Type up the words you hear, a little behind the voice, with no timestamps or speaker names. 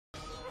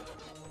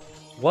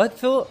What,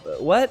 Phil?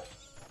 What?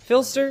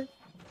 Philster?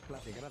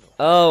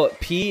 Oh,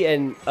 P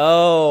and...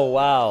 Oh,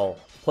 wow.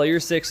 Player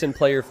 6 and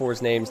Player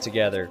 4's names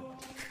together.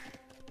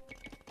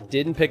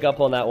 Didn't pick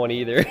up on that one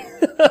either.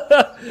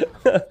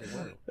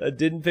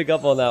 Didn't pick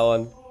up on that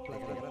one.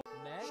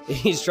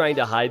 He's trying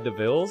to hide the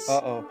vills?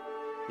 Uh-oh.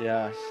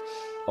 Yeah.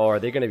 Oh, are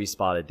they going to be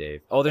spotted,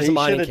 Dave? Oh, there's a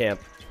mining camp.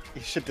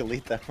 You should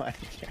delete that mining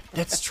camp.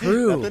 That's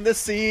true. Nothing to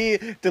see.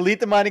 Delete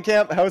the mining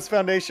camp. House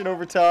foundation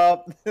over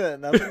top.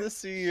 Nothing to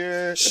see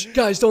here. Shh,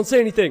 guys, don't say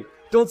anything.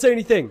 Don't say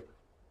anything.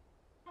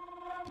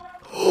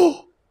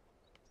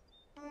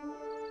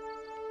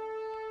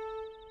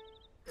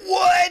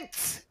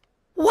 What?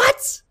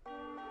 What?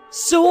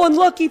 So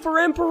unlucky for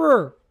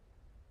Emperor.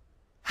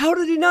 How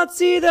did he not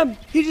see them?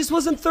 He just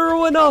wasn't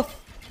thorough enough.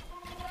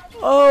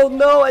 Oh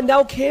no, and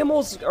now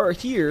camels are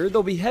here.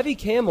 There'll be heavy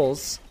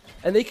camels.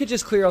 And they could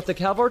just clear out the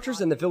cav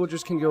archers and the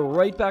villagers can go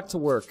right back to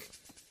work.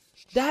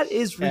 That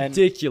is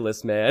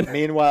ridiculous, man.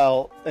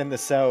 Meanwhile, in the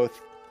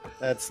south,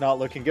 that's not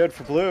looking good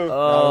for blue. Not at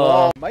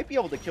all. Might be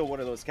able to kill one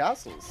of those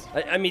castles.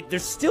 I mean,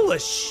 there's still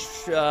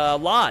a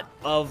lot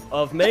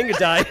of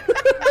Mangadai.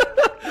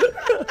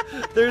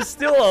 There's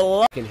still a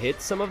lot. Can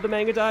hit some of the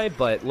Mangadai,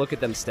 but look at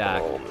them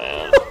stack. Oh,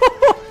 man.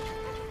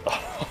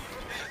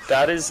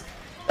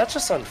 That's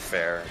just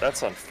unfair.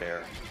 That's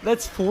unfair.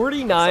 That's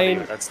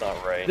 49. That's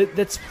not right.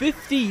 That's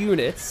 50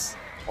 units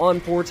on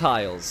 4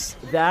 tiles.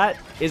 That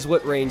is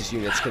what ranged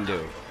units can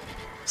do.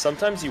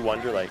 Sometimes you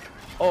wonder, like,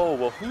 oh,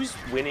 well, who's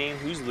winning,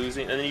 who's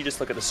losing, and then you just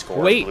look at the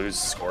score. Wait. Blue's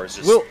score is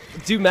just... Well,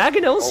 do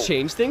Mangonels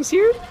change things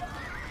here?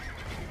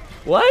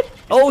 What?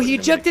 Oh, he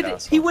ejected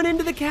it. He went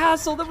into the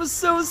castle. That was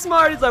so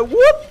smart. He's like,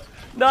 whoop!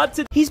 Not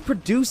to... He's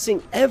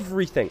producing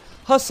everything.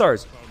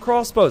 Hussars,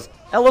 crossbows,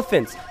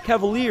 elephants,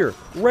 cavalier,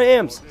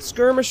 rams,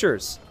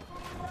 skirmishers.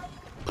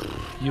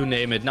 You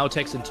name it. Now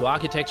takes into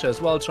architecture as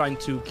well, trying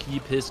to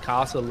keep his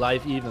castle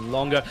alive even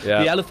longer.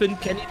 Yeah. The elephant,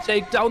 can he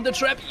take down the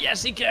trap?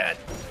 Yes, he can.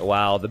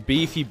 Wow, the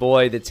beefy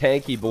boy, the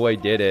tanky boy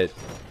did it.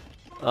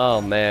 Oh,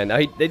 man.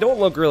 They don't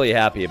look really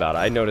happy about it.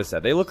 I noticed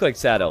that. They look like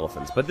sad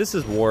elephants. But this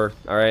is war,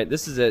 all right?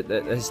 This is a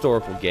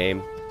historical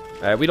game.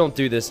 All right, we don't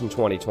do this in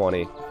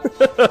 2020.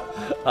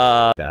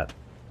 That.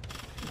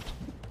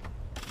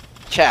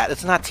 Chat,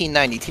 it's not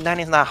T90.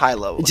 T90 is not high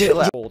level.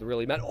 Old,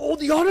 really mad. Oh,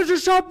 the auditor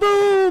shot,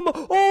 boom!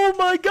 Oh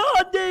my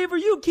god, Dave, are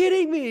you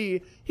kidding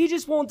me? He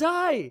just won't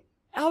die.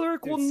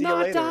 Alaric will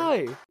not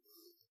die.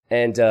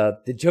 And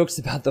the jokes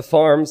about the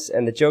farms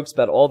and the jokes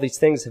about all these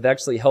things have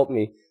actually helped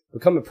me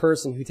become a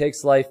person who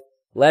takes life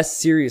less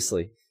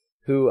seriously,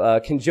 who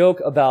can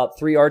joke about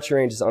 3 archer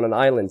ranges on an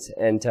island,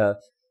 and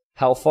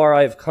how far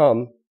I've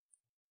come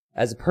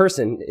as a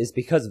person is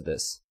because of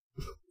this.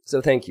 So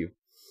thank you.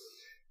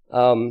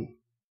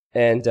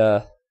 And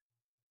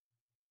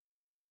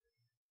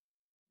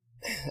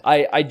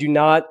I do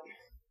not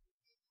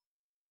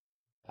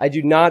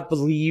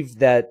believe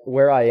that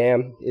where I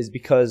am is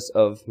because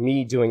of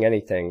me doing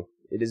anything.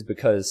 It is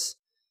because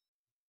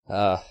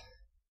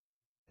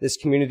this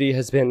community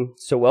has been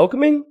so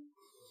welcoming,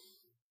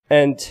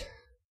 and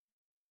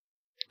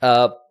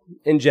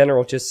in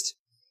general, just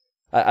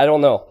I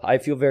don't know. I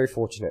feel very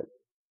fortunate.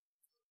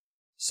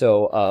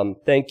 So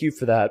thank you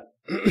for that.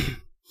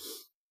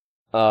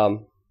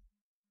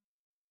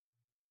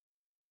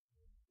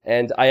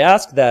 And I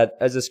ask that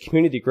as this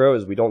community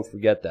grows, we don't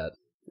forget that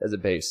as a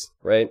base,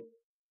 right?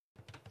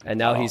 And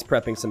now he's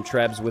prepping some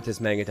trebs with his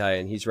Mangadai,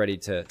 and he's ready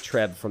to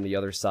treb from the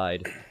other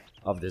side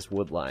of this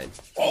wood line.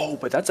 Oh,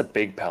 but that's a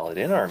big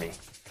paladin army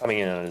coming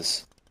in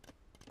as...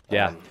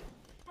 Yeah.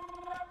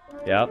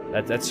 Yeah,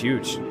 that's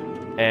huge.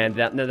 And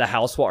the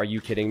house wall, are you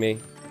kidding me?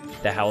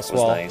 The house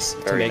wall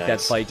to make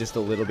that fight just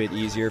a little bit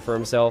easier for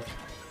himself.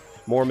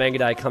 More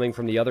Mangadai coming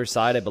from the other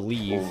side, I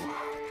believe. Ooh.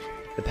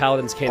 The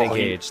paladins can't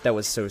engage. That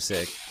was so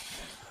sick.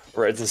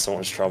 Red's in so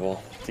much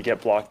trouble. To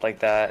get blocked like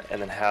that and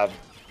then have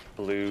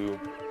blue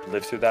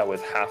live through that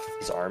with half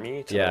his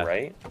army to the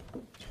right.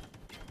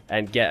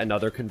 And get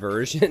another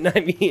conversion, I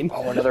mean.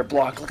 Oh, another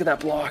block. Look at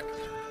that block.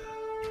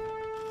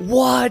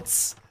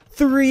 What?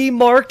 3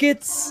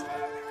 markets?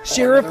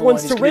 Sheriff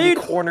wants to raid?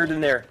 Cornered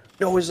in there.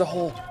 No, there's a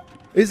hole.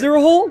 Is there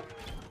a hole?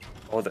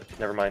 Oh,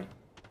 never mind.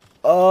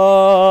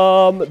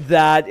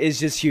 That is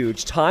just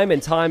huge. Time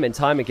and time and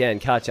time again,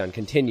 Kachan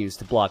continues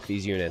to block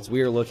these units.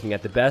 We are looking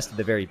at the best of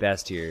the very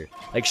best here.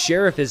 Like,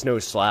 Sheriff is no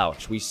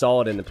slouch. We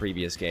saw it in the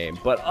previous game.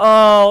 But,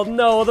 oh,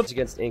 no.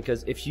 Against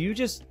Incas, if you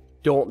just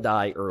don't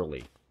die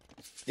early.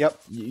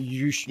 Yep.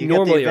 You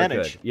normally are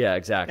good. Yeah,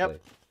 exactly.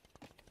 Yep.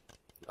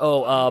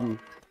 Oh,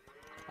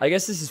 I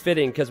guess this is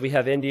fitting because we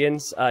have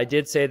Indians. I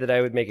did say that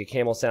I would make a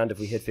camel sound if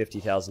we hit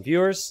 50,000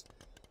 viewers.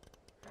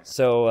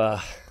 So,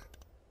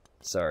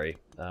 sorry.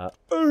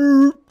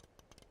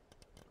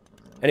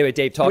 Anyway,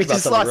 Dave, talk about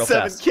something real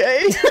fast. We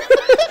just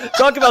lost 7K!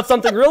 Talk about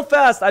something real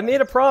fast! I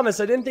made a promise,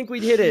 I didn't think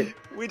we'd hit it.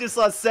 We just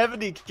lost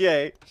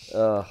 70K!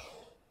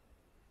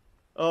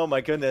 Oh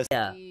my goodness.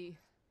 Yeah.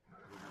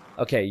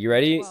 Okay, you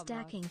ready?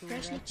 Stacking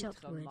freshly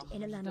chopped wood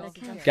in a lumber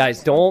camp.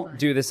 Guys, don't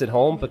do this at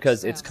home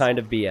because it's kind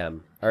of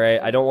BM.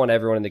 Alright, I don't want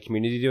everyone in the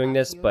community doing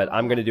this, but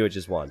I'm gonna do it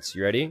just once.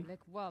 You ready?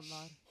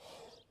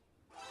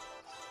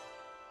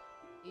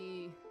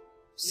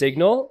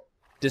 Signal,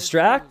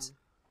 distract,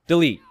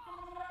 delete.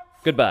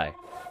 Goodbye.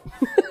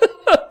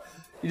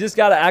 You just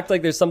gotta act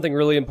like there's something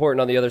really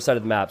important on the other side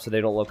of the map so they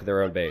don't look at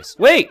their own base.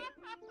 Wait!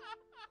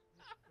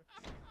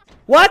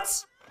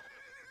 What?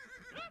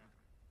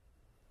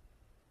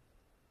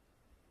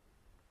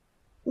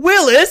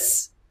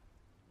 Willis?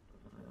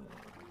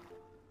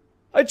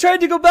 I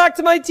tried to go back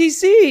to my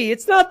TC.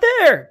 It's not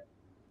there.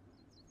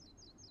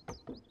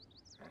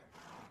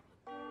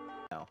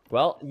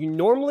 Well, you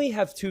normally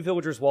have 2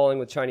 villagers walling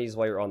with Chinese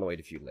while you're on the way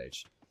to feudal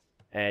age.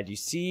 And you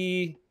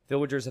see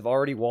villagers have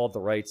already walled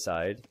the right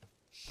side.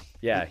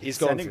 Yeah, he's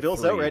going sending for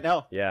bills 3. out right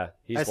now. Yeah,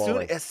 he's As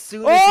walling. soon as he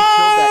killed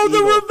that the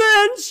eagle.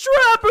 revenge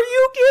trap! Are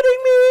you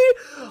kidding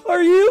me?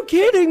 Are you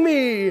kidding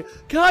me?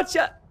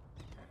 Gotcha.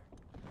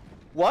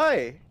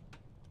 Why?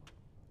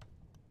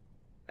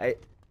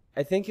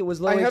 I think it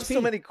was low HP. I have so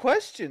many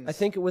questions. I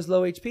think it was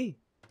low HP.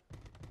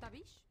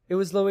 It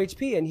was low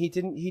HP, and he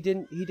didn't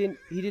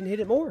hit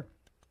it more.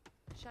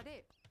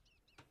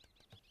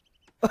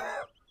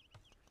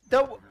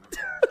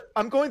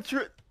 I'm going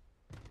through.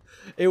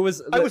 It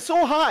was. I was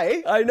so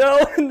high. I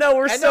know. Now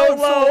we're so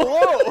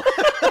low.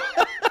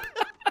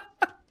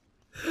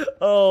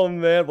 Oh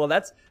man. Well,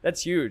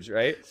 that's huge,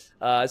 right?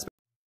 I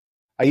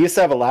used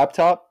to have a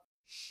laptop,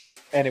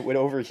 and it would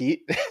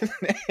overheat.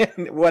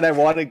 And when I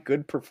wanted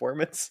good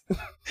performance,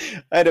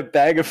 I had a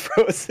bag of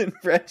frozen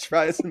French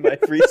fries in my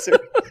freezer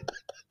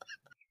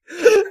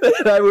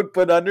that I would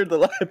put under the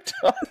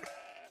laptop.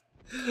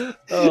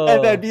 Oh.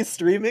 And I'd be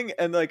streaming,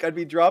 and like I'd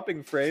be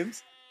dropping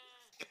frames,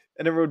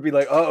 and everyone would be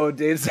like, "Uh oh,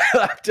 Dave's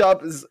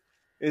laptop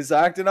is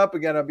acting up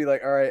again." I'd be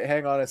like, "All right,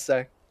 hang on a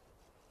sec."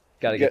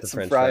 Gotta get the some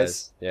French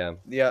fries. Yeah.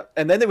 Yeah,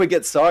 and then they would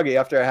get soggy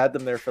after I had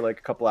them there for like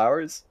a couple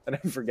hours, and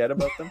I'd forget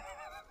about them.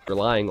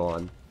 Relying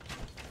on.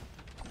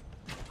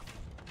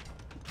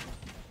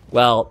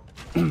 Well,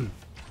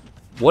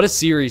 what a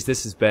series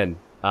this has been.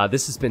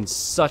 This has been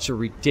such a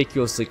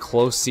ridiculously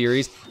close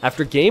series.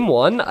 After game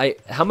 1,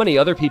 how many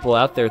other people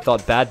out there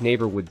thought Bad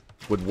Neighbor would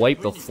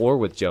wipe the floor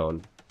with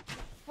Joan?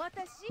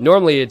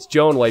 Normally it's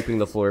Joan wiping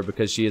the floor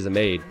because she is a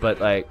maid,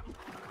 but like,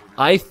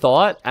 I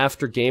thought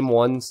after game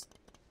 1's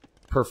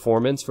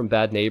performance from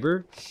Bad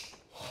Neighbor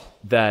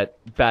that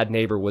Bad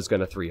Neighbor was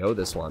gonna 3-0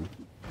 this one.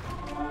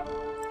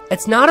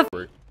 It's not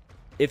a...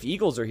 If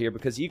eagles are here,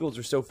 because eagles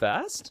are so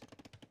fast,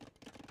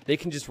 they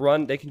can just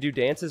run, they can do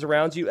dances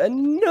around you,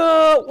 and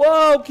no!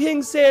 Whoa,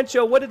 King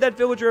Sancho, what did that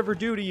villager ever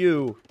do to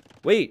you?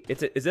 Wait,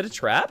 is it a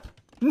trap?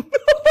 No!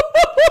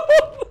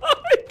 Oh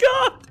my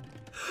god!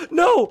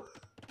 No!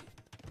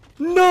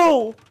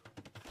 No!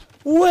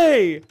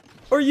 Way!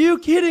 Are you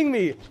kidding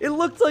me? It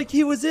looked like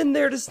he was in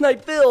there to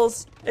snipe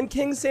bills, and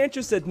King Sancho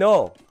said,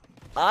 "No,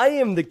 I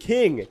am the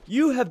king.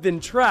 You have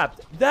been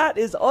trapped." That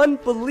is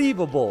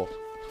unbelievable.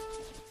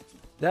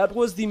 That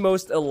was the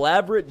most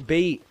elaborate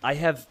bait I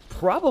have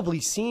probably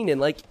seen in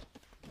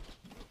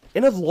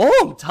a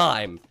long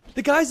time.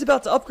 The guy's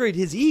about to upgrade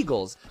his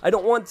eagles. I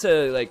don't want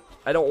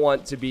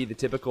to be the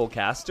typical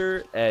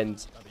caster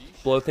and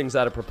blow things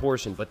out of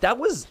proportion, but that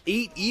was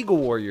 8 eagle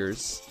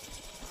warriors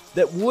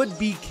that would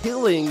be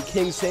killing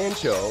King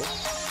Sancho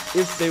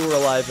if they were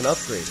alive and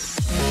upgraded.